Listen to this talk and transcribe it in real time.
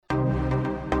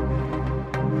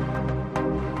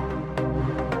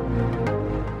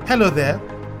Hello there,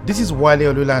 this is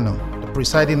Wale Olulano, the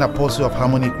presiding apostle of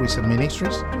Harmony Christian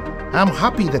Ministries. I'm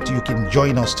happy that you can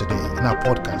join us today in our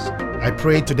podcast. I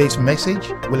pray today's message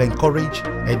will encourage,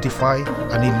 edify,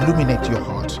 and illuminate your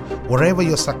heart, wherever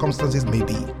your circumstances may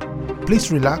be.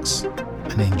 Please relax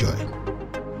and enjoy.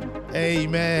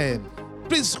 Amen.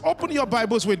 Please open your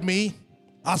Bibles with me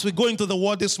as we go into the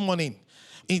Word this morning.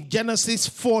 In Genesis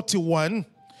 41,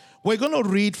 we're going to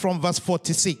read from verse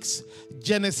 46.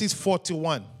 Genesis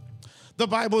 41. The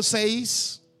Bible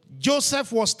says,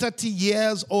 Joseph was 30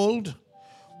 years old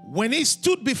when he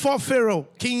stood before Pharaoh,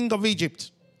 king of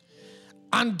Egypt.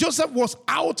 And Joseph was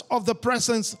out of the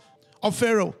presence of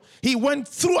Pharaoh. He went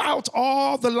throughout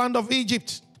all the land of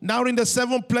Egypt. Now in the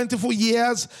 7 plentiful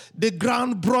years, the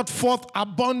ground brought forth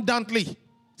abundantly.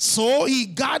 So he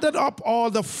gathered up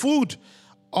all the food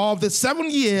of the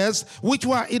 7 years which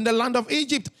were in the land of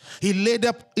Egypt. He laid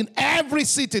up in every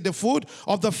city the food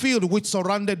of the field which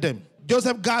surrounded them.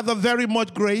 Joseph gathered very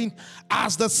much grain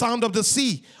as the sound of the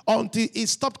sea until he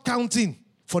stopped counting,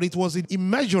 for it was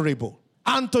immeasurable.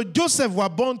 And to Joseph were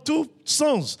born 2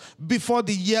 sons before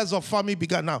the years of famine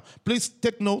began. Now, please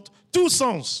take note, 2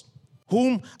 sons,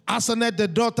 whom Asenath, the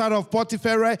daughter of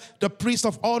Potiphar, the priest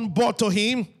of On, bore to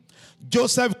him.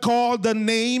 Joseph called the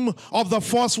name of the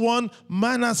first one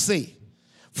Manasseh,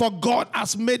 for God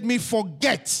has made me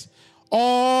forget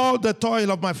all the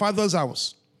toil of my father's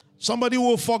house. Somebody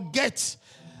will forget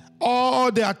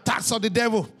all the attacks of the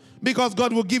devil because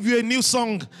God will give you a new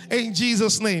song in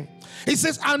Jesus' name. He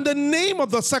says, and the name of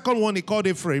the second one he called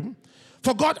Ephraim,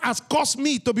 for God has caused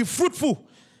me to be fruitful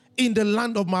in the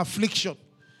land of my affliction.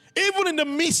 Even in the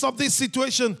midst of this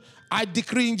situation, I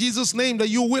decree in Jesus' name that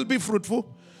you will be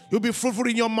fruitful. You'll be fruitful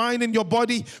in your mind, in your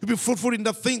body. You'll be fruitful in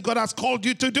the thing God has called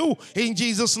you to do in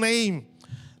Jesus' name.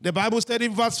 The Bible said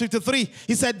in verse 53,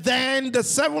 he said, then the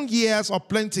 7 years of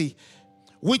plenty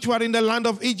which were in the land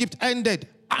of Egypt ended,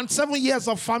 and 7 years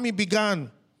of famine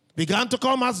began to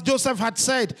come, as Joseph had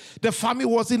said. The famine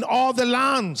was in all the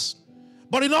lands,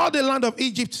 but in all the land of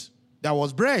Egypt there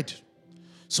was bread.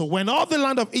 So when all the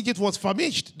land of Egypt was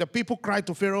famished, the people cried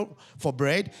to Pharaoh for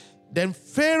bread. Then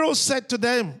Pharaoh said to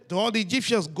them, to all the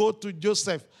Egyptians, go to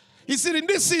Joseph. He said, in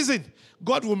this season,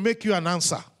 God will make you an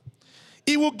answer.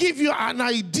 He will give you an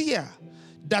idea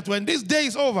that when this day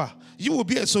is over, you will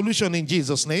be a solution in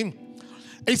Jesus' name.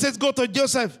 He says, go to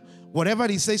Joseph. Whatever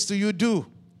he says to you, do.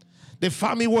 The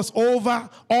famine was over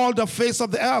all the face of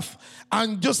the earth.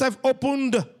 And Joseph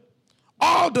opened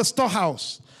all the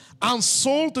storehouse and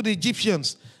sold to the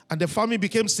Egyptians. And the famine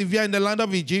became severe in the land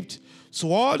of Egypt.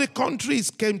 So all the countries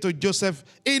came to Joseph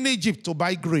in Egypt to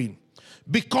buy grain,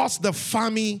 because the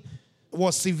famine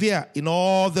was severe in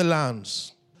all the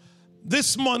lands.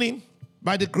 This morning,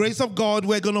 by the grace of God,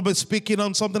 we're going to be speaking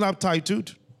on something I've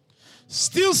titled,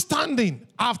 Still Standing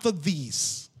After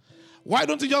These. Why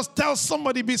don't you just tell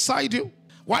somebody beside you?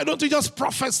 Why don't you just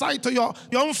prophesy to your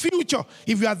own future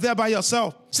if you are there by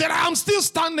yourself? Say, I'm still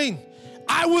standing.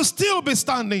 I will still be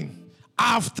standing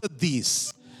after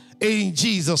this. In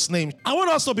Jesus' name. I want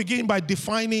us to begin by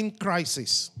defining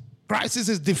crisis. Crisis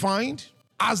is defined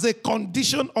as a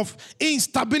condition of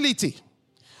instability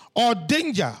or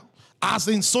danger, as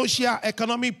in social,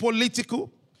 economic,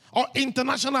 political, or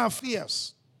international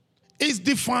affairs. It's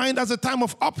defined as a time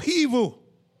of upheaval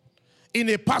in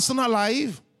a personal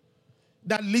life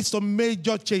that leads to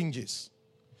major changes.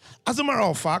 As a matter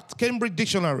of fact, Cambridge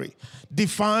Dictionary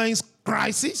defines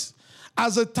crisis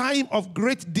as a time of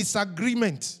great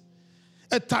disagreement,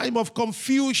 a time of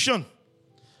confusion,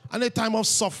 and a time of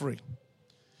suffering.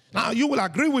 Now, you will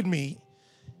agree with me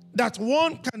that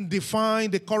one can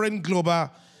define the current global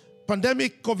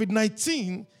pandemic,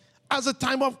 COVID-19, as a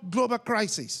time of global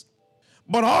crisis.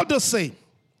 But all the same,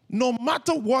 no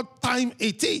matter what time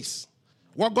it is,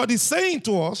 what God is saying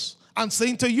to us and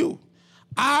saying to you,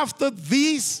 after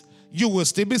this, you will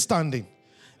still be standing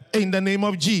in the name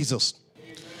of Jesus.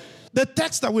 The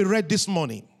text that we read this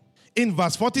morning, in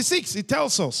verse 46, it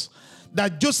tells us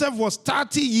that Joseph was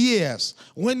 30 years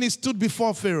when he stood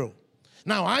before Pharaoh.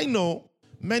 Now, I know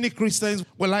many Christians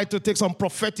would like to take some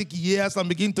prophetic years and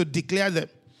begin to declare them.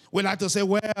 We like to say,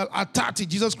 well, at 30,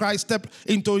 Jesus Christ stepped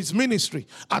into his ministry.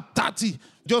 At 30,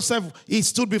 Joseph, he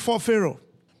stood before Pharaoh.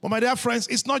 But my dear friends,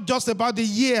 it's not just about the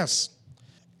years.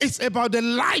 It's about the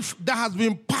life that has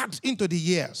been packed into the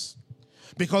years.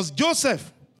 Because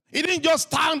Joseph, he didn't just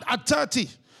stand at 30.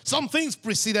 Some things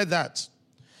preceded that.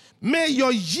 May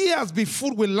your years be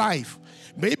full with life.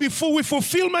 May it be full with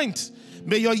fulfillment.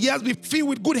 May your years be filled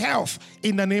with good health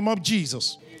in the name of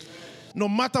Jesus. No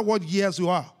matter what years you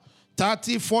are,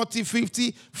 30, 40,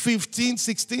 50, 15,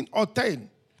 16, or 10.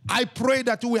 I pray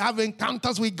that you will have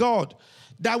encounters with God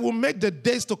that will make the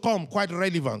days to come quite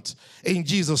relevant in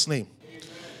Jesus' name.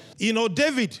 You know,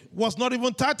 David was not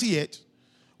even 30 yet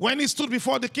when he stood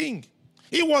before the king.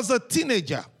 He was a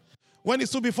teenager when he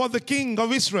stood before the king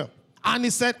of Israel. And he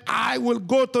said, I will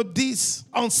go to this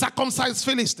uncircumcised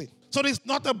Philistine. So it's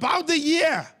not about the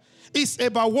year. It's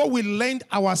about what we lend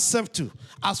ourselves to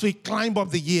as we climb up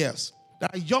the years. There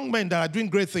are young men that are doing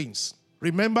great things.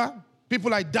 Remember, people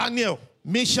like Daniel,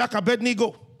 Meshach,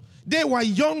 Abednego. They were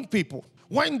young people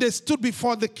when they stood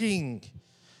before the king.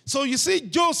 So you see,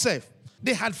 Joseph,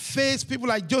 they had faced, people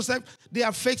like Joseph, they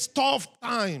have faced tough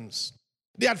times.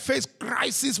 They had faced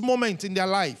crisis moments in their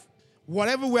life.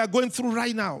 Whatever we are going through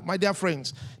right now, my dear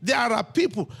friends, there are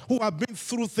people who have been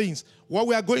through things. What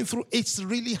we are going through, it's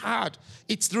really hard.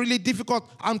 It's really difficult.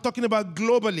 I'm talking about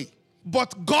globally.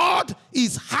 But God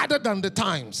is harder than the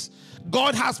times.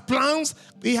 God has plans.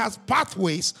 He has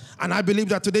pathways. And I believe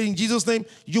that today in Jesus' name,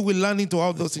 you will learn into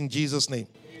all those in Jesus' name.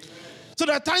 So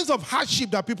there are times of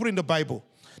hardship that people in the Bible,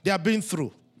 they have been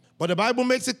through. But the Bible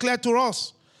makes it clear to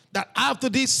us that after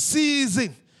this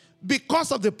season,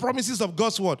 because of the promises of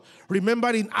God's word, remember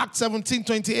in Acts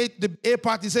 17:28, the A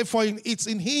part, he said, for it's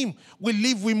in him we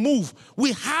live, we move,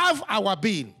 we have our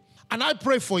being. And I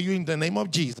pray for you in the name of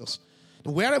Jesus,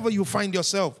 wherever you find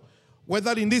yourself,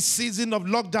 whether in this season of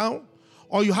lockdown,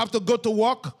 or you have to go to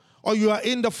work, or you are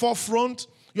in the forefront,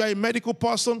 you are a medical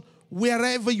person,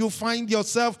 wherever you find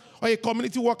yourself, or a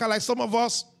community worker like some of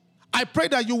us, I pray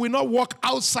that you will not walk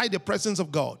outside the presence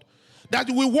of God. That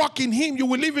you will walk in him, you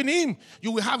will live in him,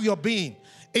 you will have your being.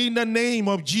 In the name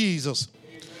of Jesus.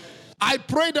 I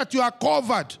pray that you are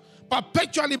covered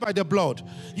perpetually by the blood.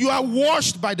 You are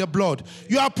washed by the blood.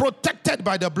 You are protected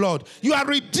by the blood. You are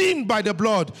redeemed by the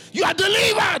blood. You are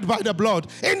delivered by the blood.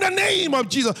 In the name of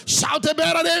Jesus. Shout a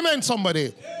better amen,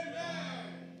 somebody.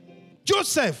 Amen.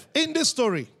 Joseph, in this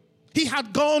story, he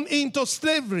had gone into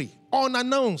slavery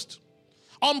unannounced,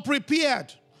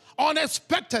 unprepared,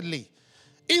 unexpectedly.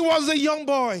 He was a young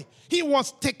boy. He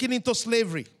was taken into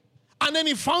slavery. And then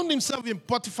he found himself in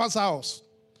Potiphar's house.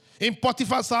 In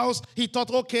Potiphar's house, he thought,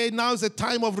 okay, now is the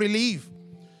time of relief.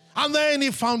 And then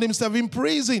he found himself in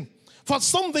prison for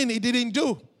something he didn't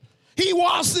do. He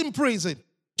was in prison.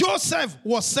 Joseph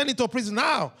was sent into prison.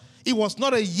 Now, it was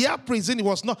not a year prison. He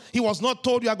was not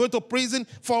told you are going to prison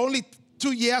for only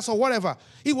 2 years or whatever.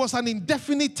 It was an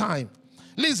indefinite time.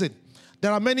 Listen,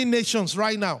 there are many nations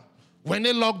right now. When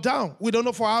they lock down, we don't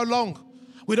know for how long.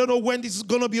 We don't know when this is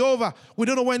going to be over. We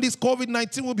don't know when this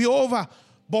COVID-19 will be over.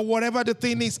 But whatever the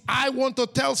thing is, I want to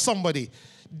tell somebody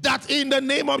that in the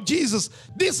name of Jesus,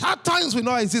 these hard times will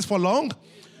not exist for long.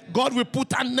 God will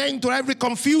put an end to every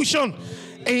confusion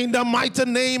in the mighty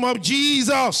name of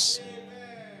Jesus.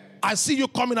 I see you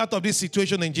coming out of this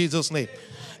situation in Jesus' name.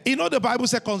 You know the Bible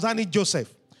said concerning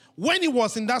Joseph, when he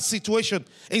was in that situation,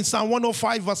 in Psalm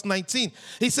 105 verse 19,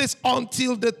 he says,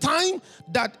 until the time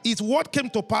that his word came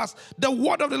to pass, the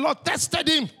word of the Lord tested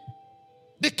him.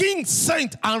 The king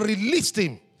sent and released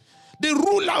him. The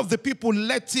ruler of the people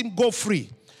let him go free.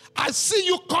 I see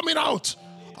you coming out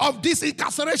of this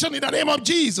incarceration in the name of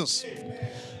Jesus.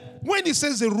 When he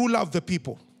says the ruler of the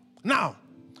people, now,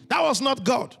 that was not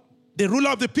God. The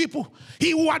ruler of the people,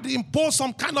 he who had imposed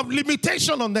some kind of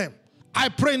limitation on them. I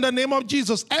pray in the name of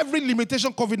Jesus, every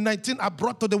limitation COVID-19 are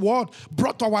brought to the world,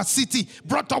 brought to our city,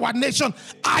 brought to our nation.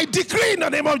 I decree in the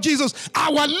name of Jesus,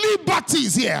 our liberty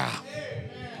is here.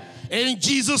 In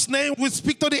Jesus' name, we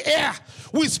speak to the air.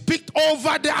 We speak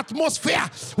over the atmosphere.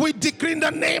 We decree in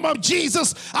the name of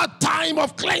Jesus a time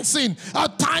of cleansing, a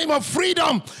time of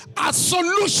freedom, a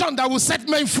solution that will set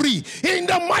men free in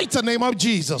the mighty name of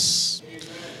Jesus.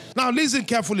 Now listen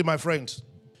carefully, my friends.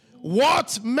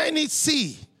 What many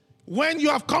see when you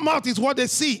have come out is what they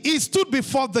see. He stood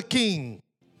before the king.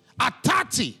 At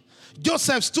 30,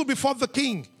 Joseph stood before the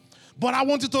king. But I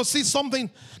want you to see something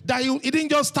that he didn't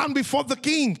just stand before the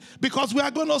king, because we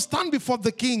are going to stand before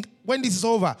the king when this is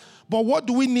over. But what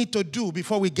do we need to do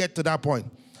before we get to that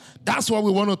point? That's what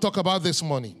we want to talk about this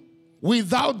morning.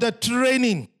 Without the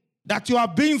training that you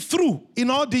have been through in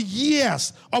all the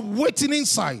years of waiting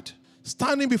inside,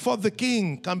 standing before the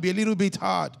king can be a little bit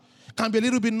hard, can be a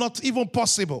little bit not even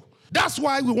possible. That's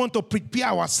why we want to prepare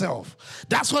ourselves.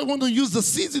 That's why we want to use the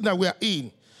season that we are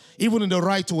in, even in the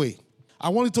right way. I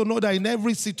want you to know that in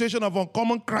every situation of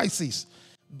uncommon crisis,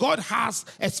 God has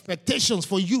expectations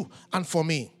for you and for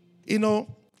me. You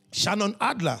know, Shannon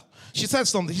Adler, she said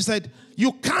something. She said,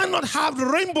 you cannot have the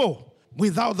rainbow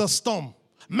without the storm.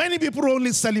 Many people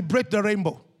only celebrate the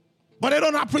rainbow, but they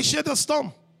don't appreciate the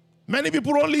storm. Many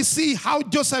people only see how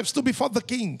Joseph stood before the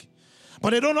king,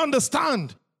 but they don't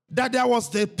understand that there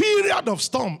was the period of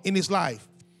storm in his life.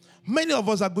 Many of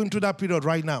us are going through that period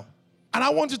right now. And I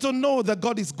want you to know that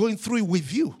God is going through it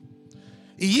with you.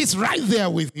 He is right there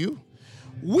with you.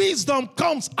 Wisdom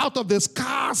comes out of the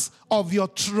scars of your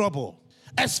trouble.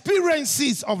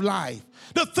 Experiences of life.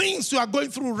 The things you are going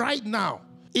through right now,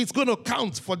 it's going to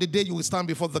count for the day you will stand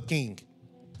before the King.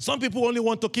 Some people only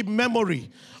want to keep memory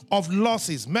of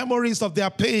losses, memories of their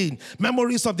pain,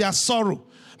 memories of their sorrow.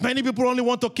 Many people only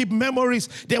want to keep memories.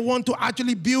 They want to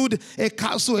actually build a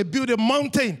castle, build a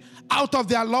mountain out of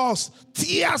their loss,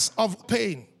 tears of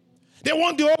pain. They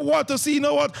want the whole world to see, you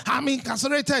know what, I'm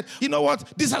incarcerated. You know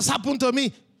what, this has happened to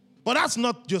me. But that's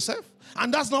not Joseph.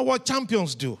 And that's not what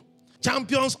champions do.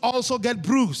 Champions also get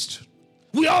bruised.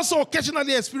 We also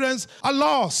occasionally experience a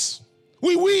loss.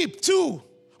 We weep too.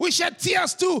 We shed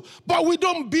tears too. But we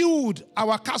don't build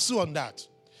our castle on that.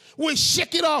 We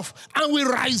shake it off and we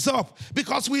rise up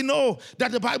because we know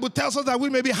that the Bible tells us that we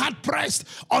may be hard pressed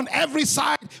on every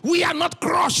side. We are not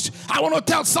crushed. I want to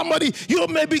tell somebody, you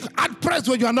may be hard pressed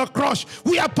when you are not crushed.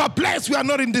 We are perplexed. We are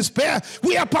not in despair.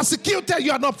 We are persecuted.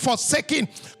 You are not forsaken.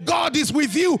 God is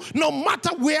with you no matter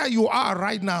where you are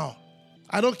right now.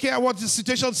 I don't care what the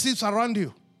situation seems around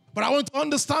you. But I want to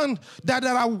understand that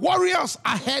there are warriors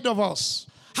ahead of us.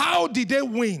 How did they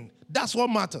win? That's what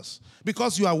matters.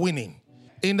 Because you are winning.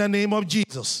 In the name of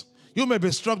Jesus. You may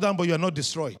be struck down, but you are not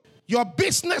destroyed. Your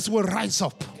business will rise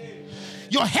up.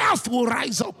 Your health will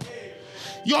rise up.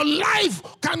 Your life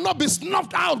cannot be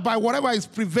snuffed out by whatever is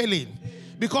prevailing.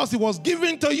 Because it was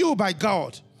given to you by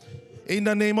God. In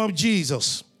the name of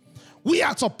Jesus. We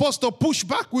are supposed to push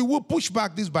back. We will push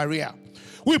back this barrier.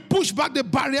 We push back the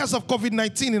barriers of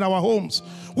COVID-19 in our homes.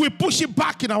 We push it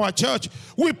back in our church.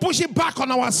 We push it back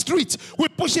on our streets. We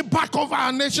push it back over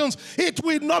our nations. It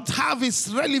will not have its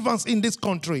relevance in this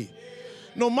country.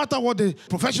 No matter what the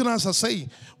professionals are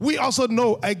saying, we also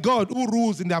know a God who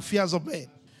rules in the affairs of men.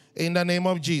 In the name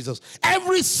of Jesus.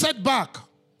 Every setback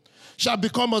shall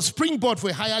become a springboard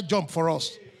for a higher jump for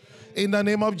us. In the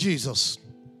name of Jesus.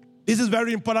 This is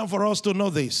very important for us to know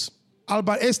this.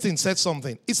 Albert Einstein said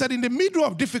something. He said, in the middle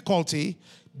of difficulty,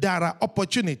 there are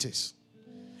opportunities.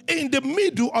 In the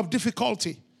middle of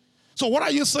difficulty. So what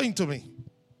are you saying to me?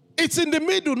 It's in the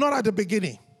middle, not at the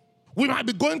beginning. We might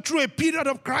be going through a period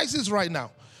of crisis right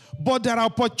now, but there are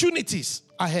opportunities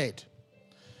ahead.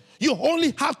 You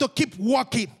only have to keep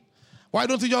walking. Why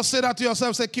don't you just say that to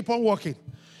yourself? Say, keep on walking.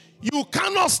 You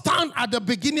cannot stand at the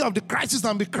beginning of the crisis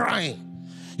and be crying.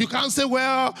 You can't say,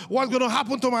 well, what's going to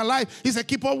happen to my life? He said,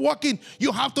 keep on walking.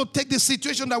 You have to take the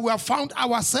situation that we have found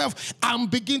ourselves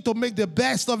and begin to make the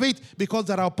best of it because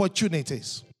there are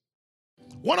opportunities.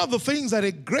 One of the things that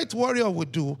a great warrior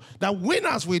would do, that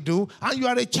winners will do, and you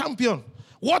are a champion,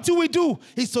 what do we do?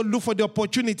 Is to look for the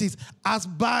opportunities. As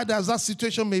bad as that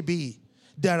situation may be,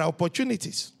 there are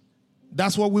opportunities.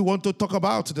 That's what we want to talk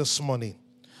about this morning.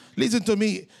 Listen to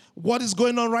me. What is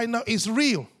going on right now is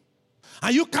real.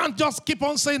 And you can't just keep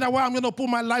on saying that, well, I'm going to put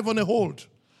my life on a hold.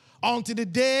 Until the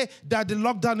day that the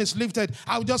lockdown is lifted,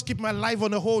 I'll just keep my life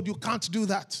on a hold. You can't do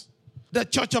that. The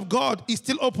church of God is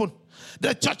still open.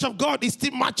 The church of God is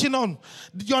still marching on.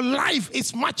 Your life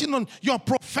is marching on. Your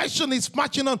profession is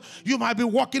marching on. You might be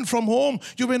working from home.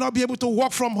 You may not be able to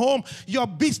work from home. Your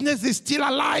business is still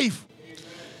alive.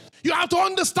 You have to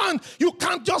understand, you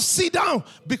can't just sit down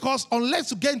because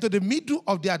unless you get into the middle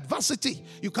of the adversity,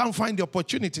 you can't find the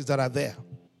opportunities that are there.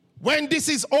 When this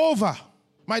is over,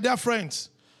 my dear friends,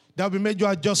 there will be major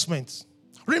adjustments.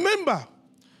 Remember,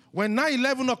 when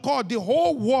 9/11 occurred, the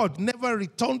whole world never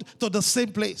returned to the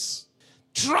same place.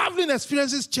 Traveling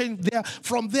experiences changed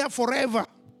from there forever.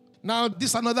 Now, this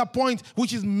is another point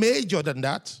which is major than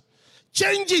that.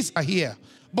 Changes are here,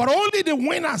 but only the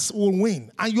winners will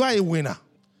win, and you are a winner.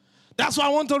 That's why I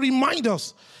want to remind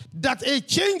us that a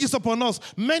change is upon us.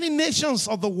 Many nations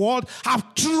of the world have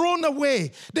thrown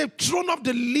away. They've thrown off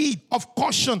the lead of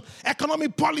caution,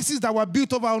 economic policies that were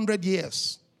built over 100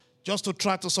 years just to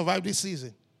try to survive this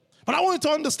season. But I want you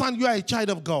to understand you are a child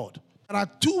of God. There are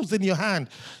tools in your hand.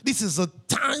 This is a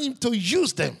time to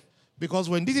use them because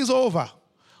when this is over,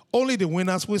 only the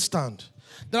winners will stand.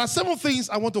 There are 7 things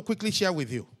I want to quickly share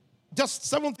with you. Just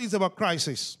 7 things about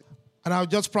crisis. And I'll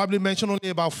just probably mention only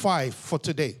about 5 for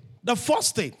today. The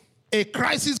first thing, a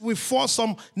crisis will force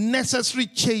some necessary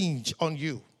change on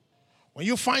you. When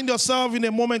you find yourself in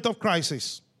a moment of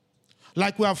crisis,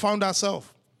 like we have found ourselves,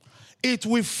 it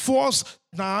will force,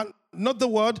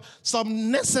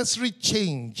 some necessary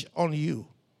change on you.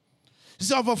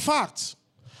 See, of a fact,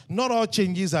 not all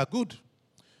changes are good.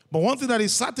 But one thing that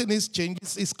is certain is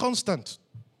changes is constant.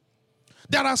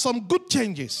 There are some good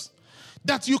changes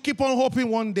that you keep on hoping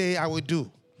one day I will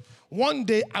do. One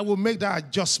day I will make that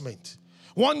adjustment.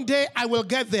 One day I will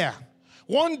get there.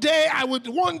 One day I would,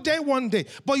 one day.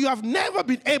 But you have never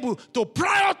been able to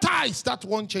prioritize that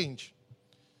one change.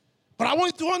 But I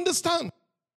want you to understand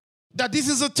that this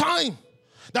is a time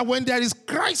that when there is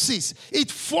crisis, it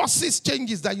forces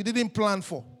changes that you didn't plan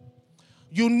for.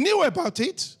 You knew about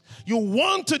it, you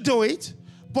want to do it,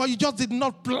 but you just did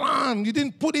not plan. You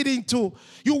didn't put it into,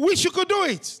 you wish you could do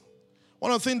it.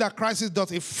 One of the things that crisis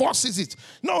does, it forces it.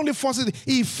 Not only forces it,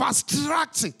 it fast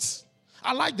tracks it.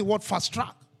 I like the word fast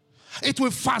track. It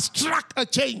will fast track a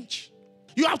change.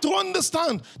 You have to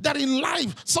understand that in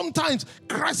life, sometimes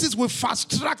crisis will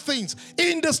fast track things.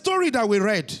 In the story that we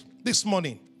read this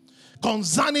morning,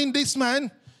 concerning this man,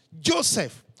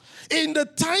 Joseph, in the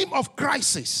time of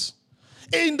crisis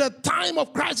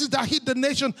that hit the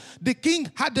nation, the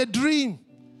king had a dream.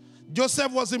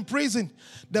 Joseph was in prison.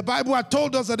 The Bible had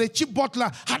told us that the chief butler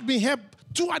had been here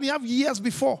 2.5 years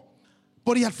before,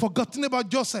 but he had forgotten about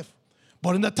Joseph.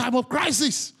 But in the time of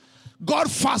crisis,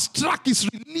 God fast-tracked his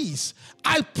release.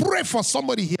 I pray for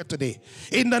somebody here today.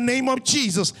 In the name of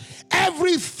Jesus,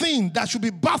 everything that should be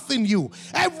birthed in you,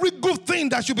 every good thing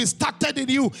that should be started in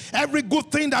you, every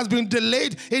good thing that's been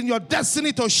delayed in your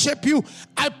destiny to shape you,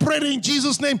 I pray in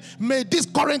Jesus' name, may this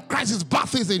current crisis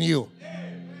birth it in you.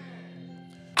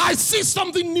 I see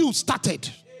something new started.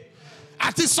 I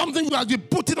see something that has been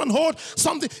put on hold.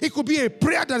 Something, it could be a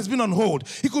prayer that has been on hold.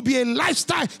 It could be a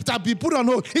lifestyle that has been put on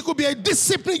hold. It could be a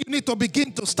discipline you need to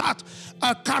begin to start.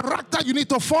 A character you need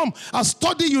to form. A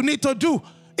study you need to do.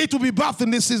 It will be birthed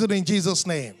in this season in Jesus'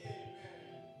 name.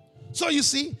 So you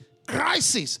see,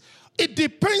 crisis. It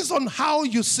depends on how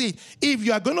you see it. If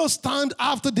you are going to stand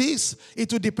after this,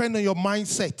 it will depend on your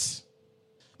mindset.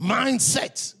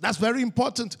 Mindset. That's very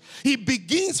important. It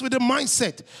begins with the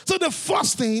mindset. So the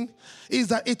first thing is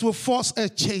that it will force a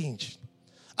change.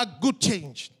 A good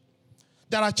change.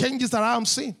 There are changes that I'm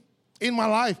seeing in my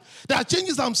life. There are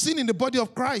changes I'm seeing in the body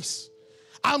of Christ.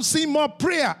 I'm seeing more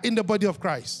prayer in the body of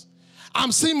Christ.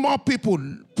 I'm seeing more people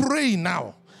praying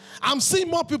now. I'm seeing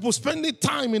more people spending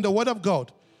time in the Word of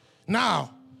God.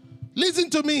 Now, listen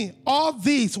to me. All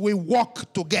these will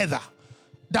work together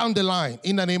down the line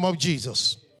in the name of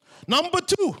Jesus. Number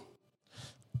 2,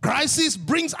 crisis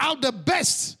brings out the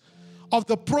best of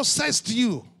the processed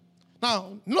you.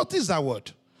 Now, notice that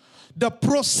word. The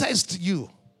processed you.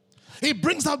 It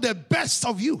brings out the best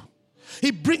of you.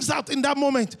 It brings out in that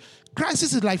moment.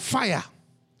 Crisis is like fire.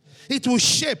 It will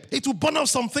shape. It will burn up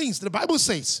some things. The Bible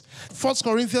says, 1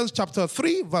 Corinthians chapter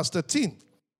 3, verse 13.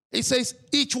 It says,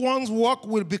 each one's work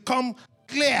will become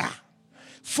clear,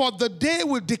 for the day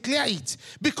will declare it,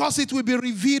 because it will be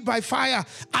revealed by fire,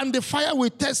 and the fire will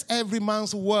test every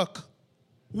man's work.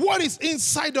 What is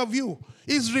inside of you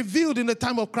is revealed in the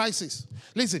time of crisis.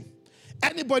 Listen,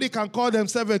 anybody can call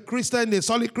themselves a Christian, a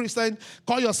solid Christian,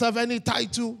 call yourself any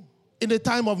title in the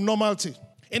time of normality,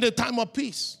 in the time of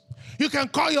peace. You can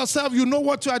call yourself, you know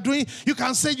what you are doing. You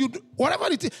can say, whatever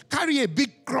it is, carry a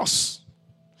big cross.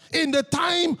 In the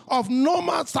time of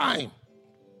normal time.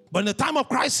 But in the time of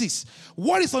crisis,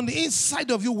 what is on the inside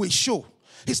of you will show.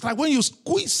 It's like when you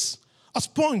squeeze a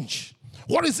sponge.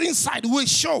 What is inside will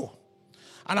show.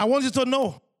 And I want you to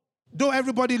know, though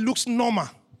everybody looks normal,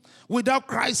 without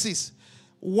crisis,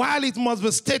 while it must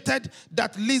be stated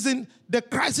that, listen, the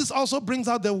crisis also brings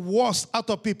out the worst out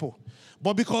of people.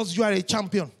 But because you are a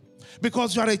champion,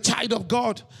 because you are a child of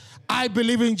God, I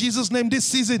believe in Jesus' name this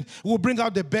season will bring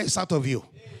out the best out of you.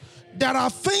 There are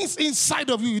things inside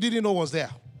of you didn't know was there.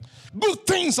 Good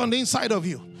things on the inside of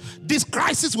you. This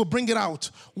crisis will bring it out.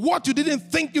 What you didn't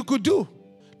think you could do.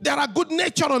 There are good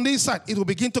nature on the inside. It will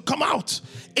begin to come out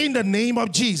in the name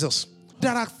of Jesus.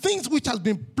 There are things which has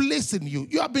been placed in you.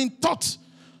 You have been taught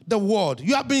the word.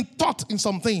 You have been taught in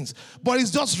some things. But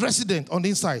it's just resident on the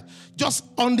inside. Just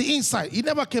on the inside. It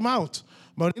never came out.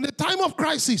 But in the time of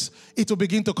crisis, it will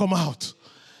begin to come out.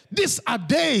 These are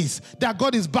days that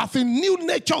God is birthing new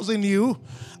natures in you.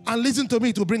 And listen to me,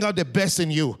 it will bring out the best in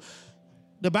you.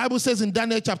 The Bible says in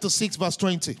Daniel chapter 6, verse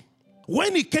 20.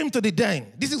 When he came to the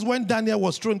den, this is when Daniel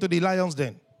was thrown to the lion's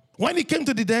den. When he came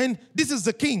to the den, this is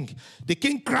the king. The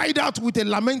king cried out with a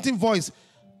lamenting voice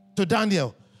to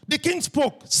Daniel. The king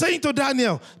spoke, saying to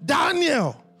Daniel,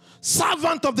 Daniel,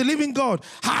 servant of the living God,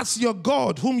 has your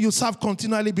God, whom you serve,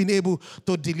 continually been able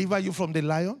to deliver you from the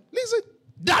lion? Listen,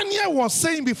 Daniel was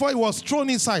saying before he was thrown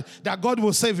inside that God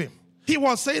will save him. He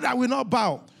was saying, I will not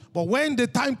bow. But when the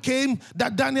time came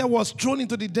that Daniel was thrown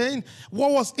into the den,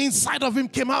 what was inside of him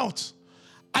came out.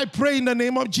 I pray in the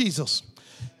name of Jesus.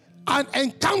 An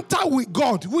encounter with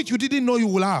God, which you didn't know you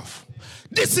will have.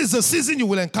 This is the season you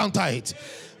will encounter it.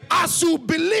 As you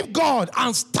believe God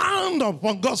and stand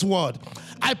upon God's word,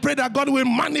 I pray that God will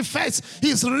manifest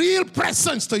his real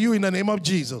presence to you in the name of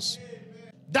Jesus.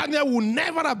 Daniel would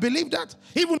never have believed that,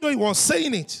 even though he was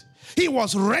saying it. He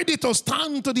was ready to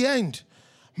stand to the end.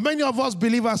 Many of us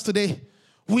believers today,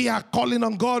 we are calling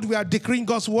on God. We are decreeing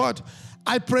God's word.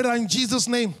 I pray that in Jesus'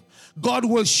 name, God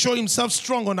will show himself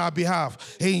strong on our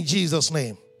behalf. In Jesus'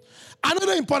 name.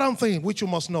 Another important thing which you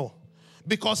must know,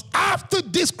 because after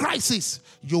this crisis,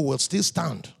 you will still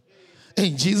stand.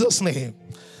 In Jesus' name.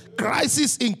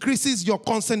 Crisis increases your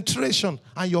concentration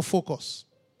and your focus.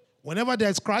 Whenever there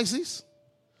is crisis,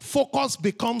 focus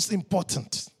becomes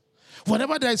important.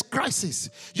 Whenever there is crisis,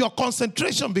 your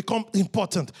concentration becomes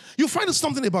important. You find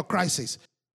something about crisis.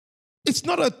 It's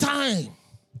not a time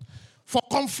for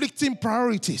conflicting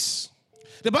priorities.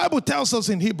 The Bible tells us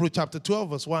in Hebrews chapter 12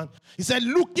 verse 1, he said,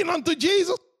 looking unto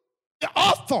Jesus, the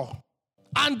author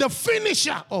and the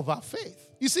finisher of our faith.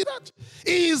 You see that?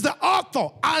 He is the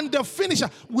author and the finisher.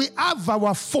 We have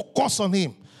our focus on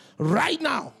him. Right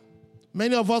now,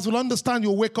 many of us will understand.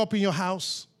 You wake up in your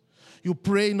house, you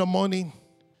pray in the morning,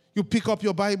 you pick up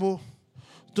your Bible.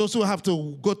 Those who have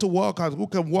to go to work and who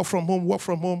can work from home, work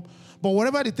from home. But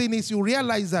whatever the thing is, you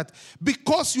realize that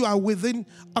because you are within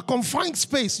a confined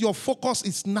space, your focus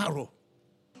is narrow.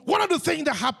 One of the things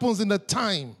that happens in the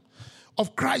time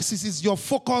of crisis is your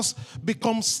focus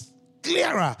becomes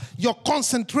clearer. Your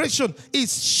concentration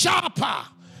is sharper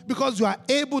because you are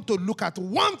able to look at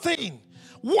one thing.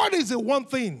 What is the one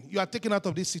thing you are taking out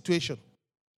of this situation?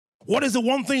 What is the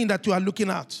one thing that you are looking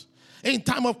at? In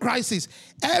time of crisis,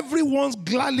 everyone's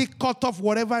gladly cut off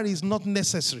whatever is not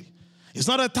necessary. It's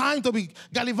not a time to be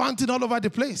gallivanting all over the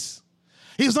place.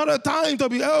 It's not a time to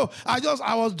be,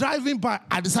 I was driving by,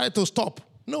 I decided to stop.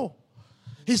 No.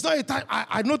 It's not a time,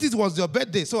 I noticed it was your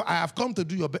birthday, so I have come to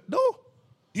do your birthday. No.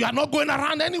 You are not going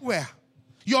around anywhere.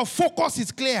 Your focus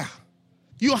is clear.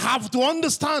 You have to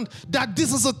understand that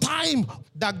this is a time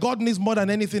that God needs more than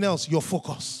anything else, your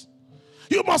focus.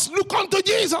 You must look unto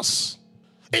Jesus.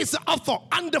 He's the author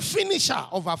and the finisher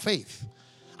of our faith.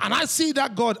 And I see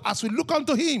that God, as we look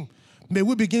unto him, may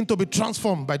we begin to be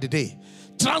transformed by the day.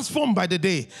 Transformed by the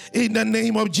day in the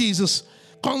name of Jesus.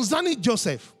 Concerning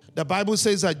Joseph, the Bible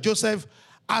says that Joseph,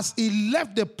 as he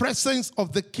left the presence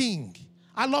of the king,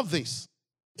 I love this,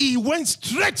 he went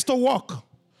straight to work.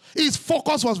 His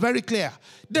focus was very clear.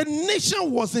 The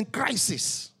nation was in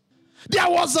crisis. There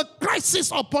was a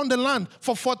crisis upon the land.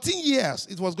 For 14 years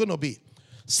it was going to be.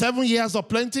 7 years of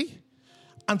plenty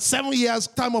and 7 years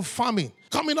time of famine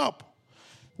coming up.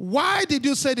 Why did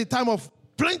you say the time of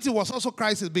plenty was also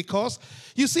crisis? Because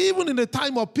you see, even in the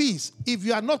time of peace, if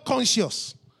you are not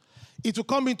conscious, it will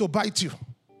come in to bite you.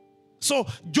 So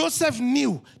Joseph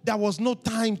knew there was no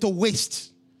time to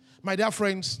waste. My dear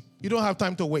friends, you don't have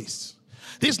time to waste.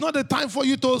 This is not the time for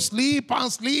you to sleep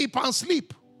and sleep and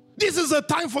sleep. This is a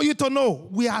time for you to know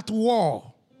we are at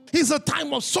war. It's a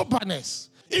time of soberness.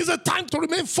 It's a time to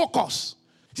remain focused.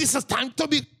 It's a time to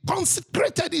be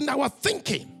consecrated in our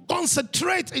thinking.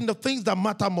 Concentrate in the things that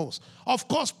matter most. Of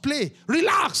course, play,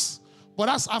 relax. But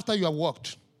that's after you have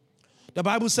worked. The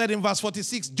Bible said in verse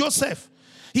 46, Joseph,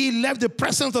 he left the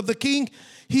presence of the king.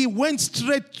 He went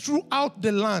straight throughout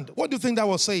the land. What do you think that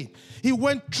was saying? He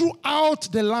went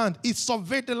throughout the land. He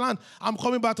surveyed the land. I'm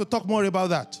coming back to talk more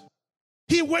about that.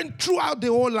 He went throughout the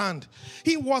whole land.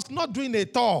 He was not doing a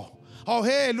tour. Oh,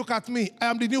 hey, look at me. I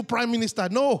am the new prime minister.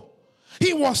 No.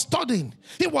 He was studying.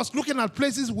 He was looking at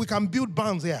places we can build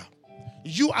barns here.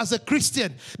 You as a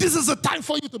Christian, this is a time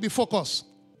for you to be focused.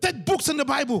 Take books in the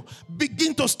Bible.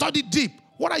 Begin to study deep.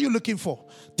 What are you looking for?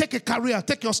 Take a career.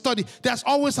 Take your study. There's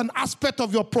always an aspect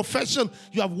of your profession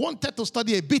you have wanted to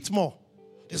study a bit more.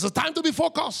 It's a time to be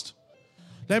focused.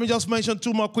 Let me just mention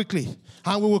two more quickly,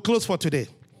 and we will close for today.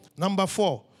 Number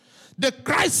 4, the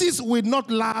crisis will not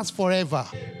last forever.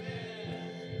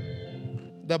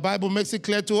 The Bible makes it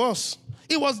clear to us.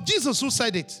 It was Jesus who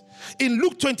said it. In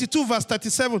Luke 22 verse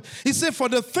 37, he said, for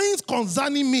the things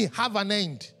concerning me have an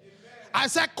end. I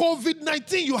said,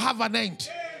 COVID-19, you have an end.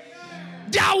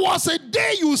 There was a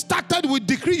day you started with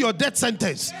decree your death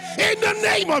sentence. In the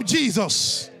name of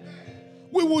Jesus,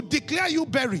 we will declare you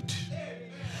buried.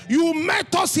 You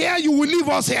met us here, you will leave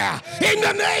us here. In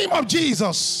the name of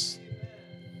Jesus.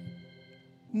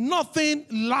 Nothing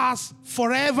lasts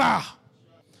forever.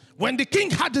 When the king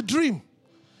had the dream,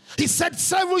 he said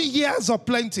 7 years of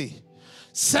plenty,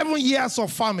 7 years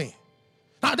of famine.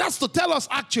 Now that's to tell us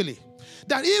actually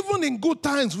that even in good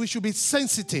times we should be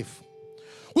sensitive.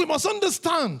 We must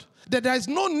understand that there is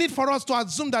no need for us to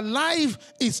assume that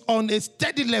life is on a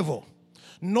steady level.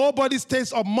 Nobody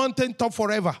stays on mountaintop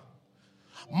forever.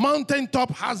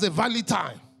 Mountaintop has a valley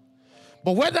time.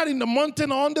 But whether in the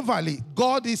mountain or on the valley,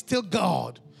 God is still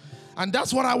God. And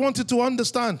that's what I want you to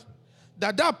understand.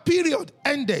 That period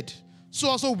ended. So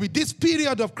also with this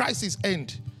period of crisis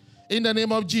end. In the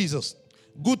name of Jesus.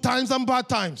 Good times and bad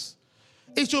times.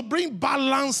 It should bring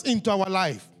balance into our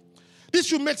life. This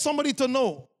should make somebody to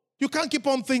know. You can't keep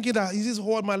on thinking that this is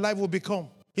what my life will become.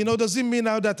 Does it mean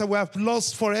now that we have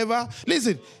lost forever?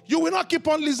 Listen, you will not keep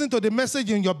on listening to the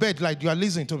message in your bed like you are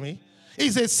listening to me.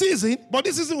 It's a season, but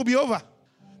this season will be over.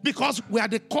 Because we are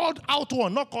the called out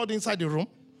one, not called inside the room.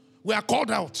 We are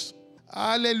called out.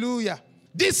 Hallelujah.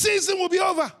 This season will be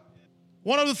over.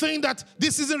 One of the things that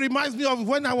this season reminds me of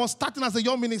when I was starting as a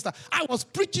young minister, I was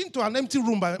preaching to an empty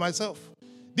room by myself.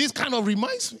 This kind of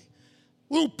reminds me.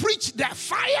 We'll preach that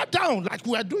fire down like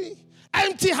we are doing.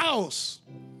 Empty house.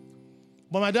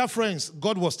 But my dear friends,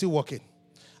 God was still working.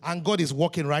 And God is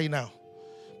working right now.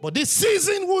 But this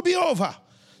season will be over.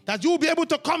 That you will be able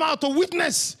to come out to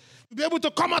witness. You'll be able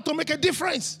to come out to make a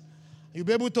difference. You'll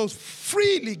be able to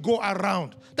freely go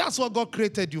around. That's what God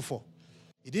created you for.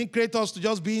 He didn't create us to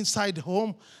just be inside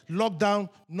home, locked down,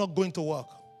 not going to work.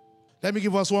 Let me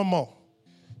give us one more.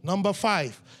 Number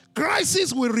 5.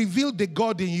 Crisis will reveal the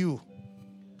God in you.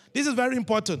 This is very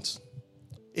important.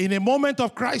 In a moment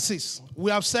of crisis,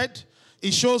 we have said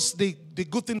it shows the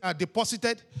good thing that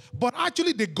deposited, but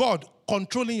actually the God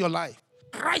controlling your life.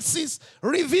 Crisis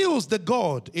reveals the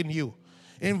God in you.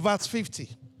 In verse 50,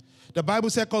 the Bible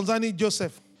said concerning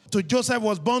Joseph, to Joseph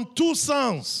was born 2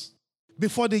 sons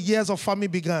before the years of famine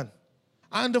began.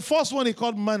 And the first one he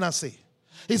called Manasseh.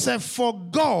 He said, for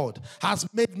God has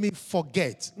made me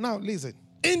forget. Now listen,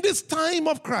 in this time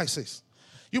of crisis,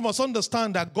 you must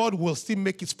understand that God will still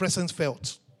make his presence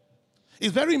felt.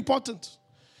 It's very important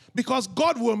because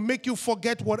God will make you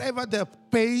forget whatever the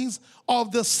pains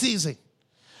of the season.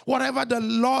 Whatever the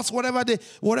loss, whatever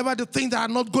the things that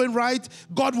are not going right,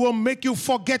 God will make you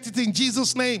forget it in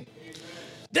Jesus' name.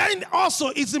 Then also,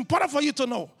 it's important for you to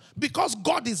know, because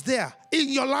God is there in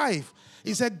your life.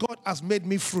 He said, God has made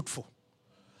me fruitful.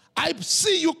 I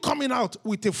see you coming out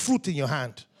with a fruit in your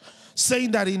hand,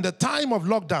 saying that in the time of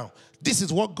lockdown, this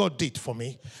is what God did for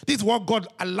me. This is what God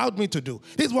allowed me to do.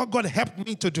 This is what God helped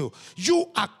me to do. You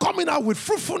are coming out with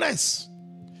fruitfulness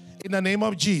in the name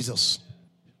of Jesus.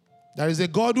 There is a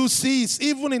God who sees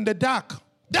even in the dark.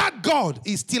 That God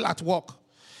is still at work.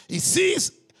 He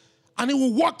sees and he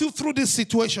will walk you through this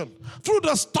situation, through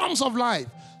the storms of life,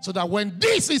 so that when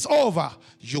this is over,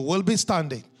 you will be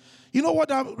standing. You know what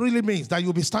that really means? That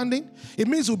you'll be standing? It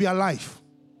means you'll be alive.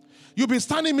 You'll be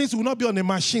standing means you will not be on a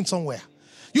machine somewhere.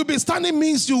 You'll be standing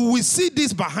means you will see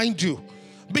this behind you.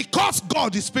 Because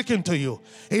God is speaking to you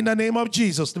in the name of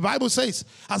Jesus. The Bible says,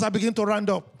 as I begin to round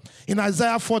up, in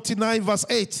Isaiah 49 verse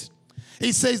 8,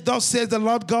 it says, thus says the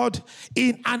Lord God,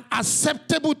 in an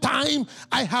acceptable time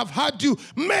I have heard you.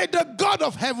 May the God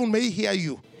of heaven, may he hear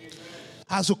you.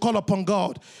 As you call upon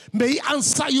God, may he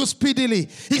answer you speedily.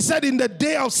 He said, in the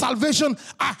day of salvation,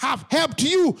 I have helped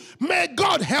you. May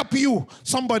God help you.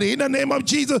 Somebody, in the name of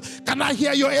Jesus, can I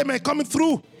hear your amen coming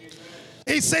through?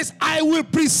 He says, I will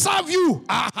preserve you.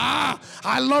 Aha,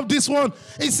 I love this one.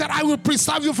 He said, I will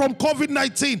preserve you from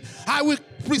COVID-19. I will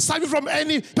preserve you from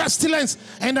any pestilence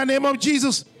in the name of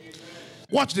Jesus.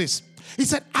 Watch this. He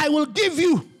said, I will give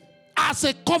you as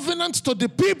a covenant to the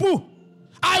people.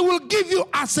 I will give you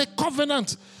as a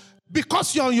covenant.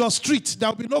 Because you're on your street, there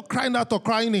will be no crying out or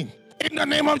crying in. In the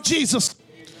name of Jesus.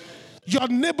 Your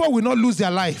neighbor will not lose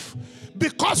their life.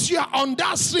 Because you are on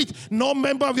that street, no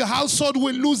member of your household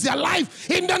will lose their life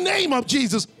in the name of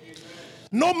Jesus.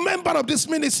 No member of this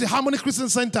ministry, Harmony Christian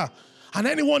Center, and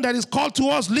anyone that is called to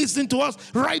us, listening to us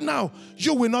right now,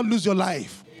 you will not lose your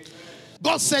life.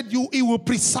 God said he will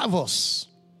preserve us.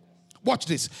 Watch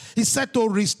this. He said to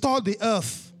restore the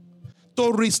earth.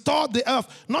 To restore the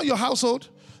earth. Not your household,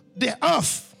 the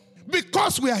earth.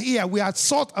 Because we are here, we are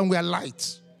salt and we are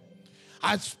light.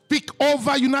 I speak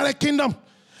over United Kingdom.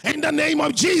 In the name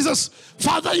of Jesus,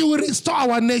 Father, you will restore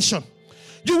our nation.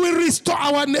 You will restore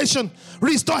our nation.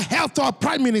 Restore health to our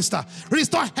prime minister.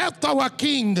 Restore health to our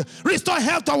king. Restore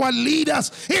health to our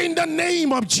leaders. In the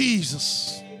name of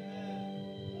Jesus.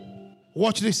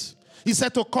 Watch this. He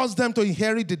said to cause them to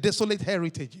inherit the desolate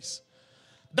heritages.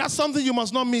 That's something you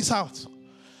must not miss out.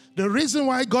 The reason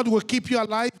why God will keep you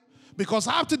alive, because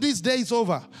after this day is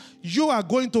over, you are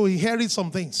going to inherit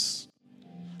some things.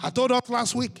 I told us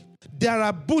last week, there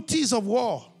are booties of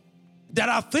war. There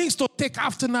are things to take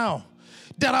after now.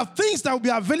 There are things that will be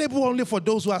available only for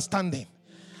those who are standing.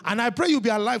 And I pray you'll be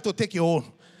alive to take your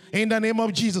own. In the name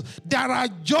of Jesus. There are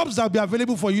jobs that will be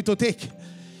available for you to take.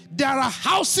 There are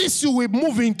houses you will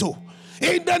move into.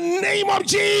 In the name of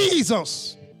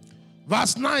Jesus.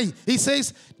 Verse 9, he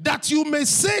says, that you may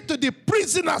say to the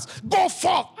prisoners, go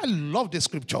forth. I love the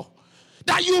scripture.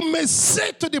 That you may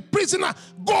say to the prisoner,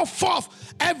 go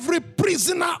forth. Every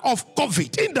prisoner of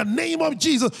COVID, in the name of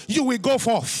Jesus, you will go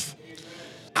forth.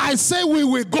 I say we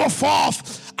will go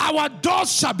forth. Our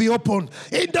doors shall be opened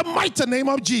in the mighty name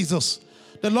of Jesus.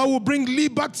 The Lord will bring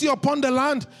liberty upon the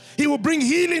land. He will bring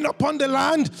healing upon the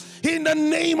land in the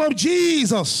name of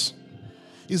Jesus.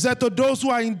 He said to those who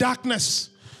are in darkness,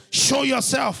 show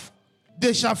yourself.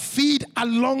 They shall feed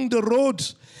along the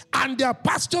roads, and their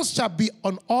pastures shall be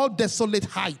on all desolate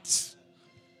heights.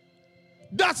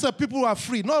 That's the people who are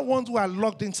free, not ones who are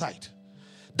locked inside.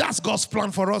 That's God's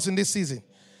plan for us in this season.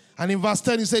 And in verse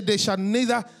 10, he said, they shall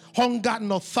neither hunger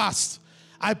nor thirst.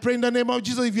 I pray in the name of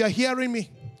Jesus, if you are hearing me,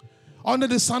 under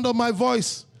the sound of my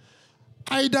voice,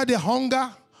 either the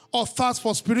hunger or thirst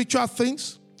for spiritual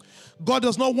things, God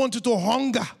does not want you to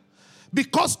hunger.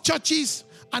 Because churches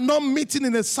are not meeting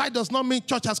in the site does not mean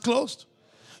church has closed.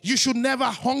 You should never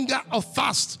hunger or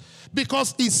thirst,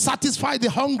 because it satisfies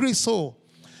the hungry soul.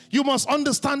 You must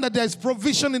understand that there is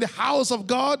provision in the house of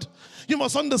God. You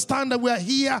must understand that we are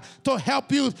here to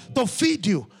help you, to feed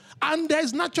you. And there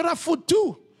is natural food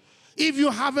too. If you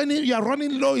have any, you are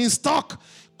running low in stock,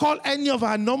 call any of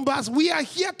our numbers. We are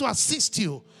here to assist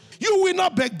you. You will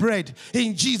not beg bread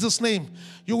in Jesus' name.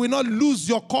 You will not lose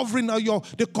your covering or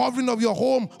the covering of your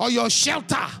home or your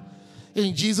shelter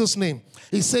in Jesus' name.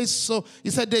 He says so. He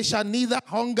said, they shall neither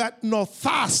hunger nor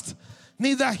thirst,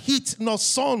 neither heat nor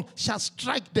sun shall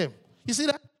strike them. You see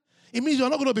that? It means you're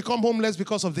not going to become homeless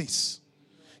because of this.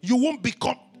 You won't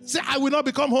become, say, I will not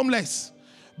become homeless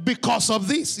because of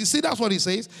this. You see, that's what he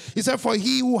says. He said, for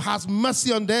he who has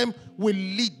mercy on them will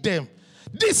lead them.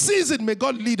 This season, may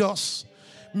God lead us.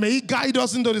 May he guide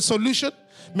us into the solution.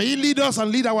 May he lead us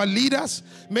and lead our leaders.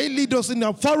 May he lead us in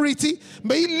authority.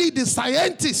 May he lead the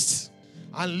scientists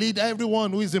and lead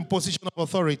everyone who is in position of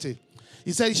authority.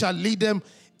 He said he shall lead them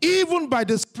even by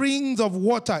the springs of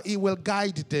water. He will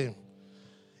guide them.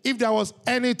 If there was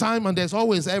any time, and there's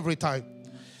always every time,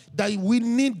 that we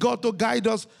need God to guide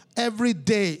us every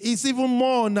day, it's even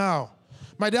more now.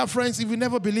 My dear friends, if you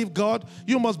never believe God,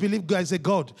 you must believe God is a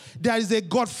God. There is a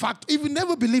God fact. If you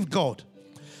never believe God,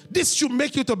 this should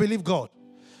make you to believe God.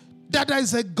 That there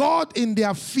is a God in the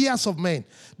affairs of men.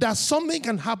 That something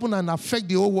can happen and affect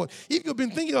the whole world. If you've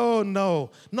been thinking, oh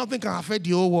no, nothing can affect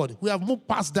the whole world, we have moved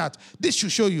past that. This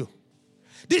should show you.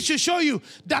 This should show you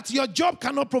that your job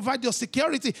cannot provide your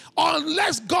security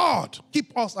unless God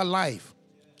keep us alive.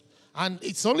 And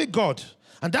it's only God.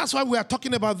 And that's why we are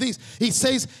talking about this. He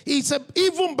says,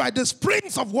 even by the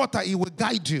springs of water, he will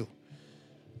guide you.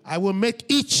 I will make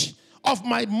each of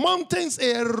my mountains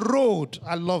a road.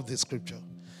 I love this scripture.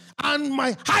 And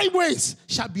my highways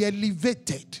shall be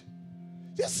elevated.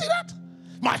 You see that?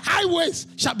 My highways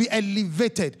shall be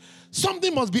elevated.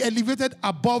 Something must be elevated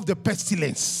above the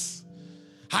pestilence.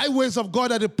 Highways of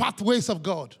God are the pathways of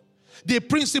God. The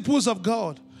principles of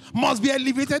God must be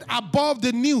elevated above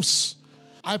the news.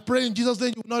 I pray in Jesus'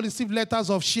 name you will not receive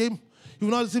letters of shame. You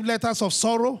will not receive letters of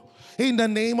sorrow. In the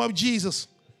name of Jesus.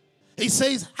 He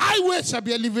says, highways shall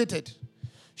be elevated.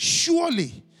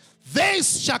 Surely they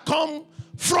shall come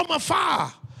from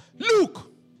afar.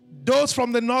 Look, those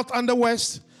from the north and the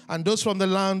west, and those from the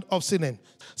land of Sinan.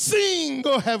 Sing,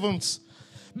 O heavens.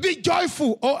 Be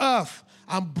joyful, O earth,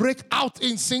 and break out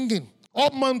in singing,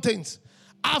 O mountains.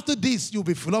 After this, you'll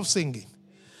be full of singing.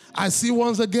 I see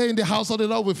once again the house of the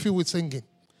Lord will fill with singing.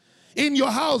 In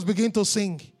your house, begin to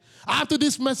sing. After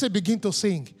this message, begin to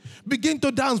sing. Begin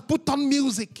to dance. Put on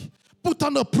music. Put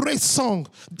on a praise song.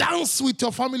 Dance with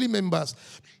your family members.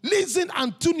 Listen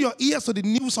and tune your ears to the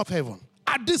news of heaven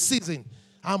at this season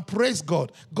and praise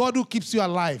God. God who keeps you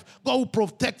alive. God who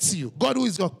protects you. God who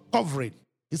is your covering.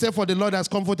 He said, for the Lord has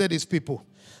comforted his people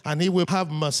and he will have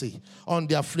mercy on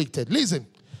the afflicted. Listen,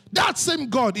 that same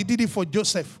God, he did it for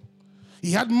Joseph.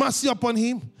 He had mercy upon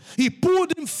him. He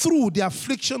pulled him through the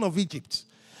affliction of Egypt,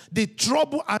 the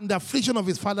trouble and the affliction of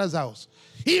his father's house.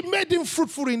 He made him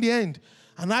fruitful in the end.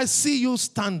 And I see you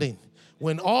standing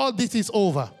when all this is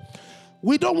over.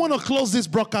 We don't want to close this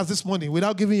broadcast this morning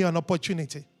without giving you an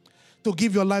opportunity to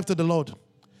give your life to the Lord.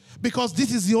 Because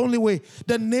this is the only way.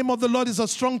 The name of the Lord is a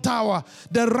strong tower.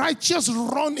 The righteous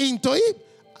run into it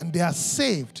and they are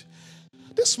saved.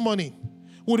 This morning,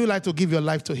 would you like to give your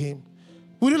life to him?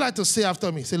 Would you like to say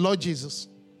after me, say, Lord Jesus,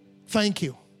 thank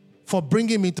you for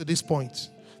bringing me to this point.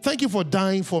 Thank you for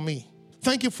dying for me.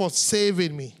 Thank you for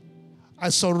saving me. I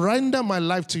surrender my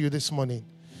life to you this morning.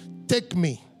 Take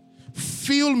me.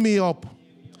 Fill me up.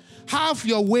 Have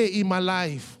your way in my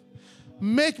life.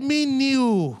 Make me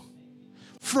new.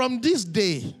 From this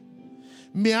day,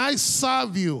 May I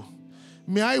serve you.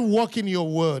 May I walk in your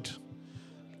word.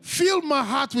 Fill my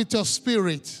heart with your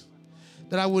spirit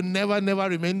that I will never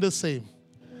remain the same.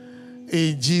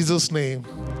 In Jesus' name,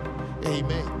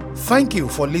 amen. Thank you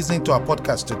for listening to our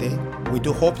podcast today. We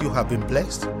do hope you have been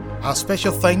blessed. Our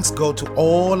special thanks go to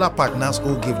all our partners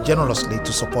who give generously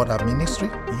to support our ministry.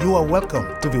 You are welcome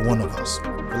to be one of us.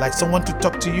 We'd like someone to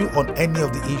talk to you on any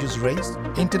of the issues raised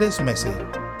in today's message.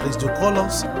 Please do call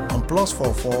us on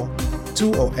 +44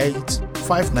 208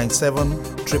 597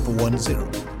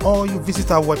 1110, or you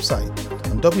visit our website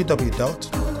on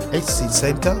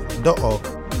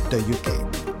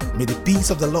www.hccenter.org.uk. May the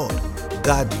peace of the Lord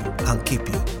guard you and keep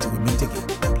you till we meet again.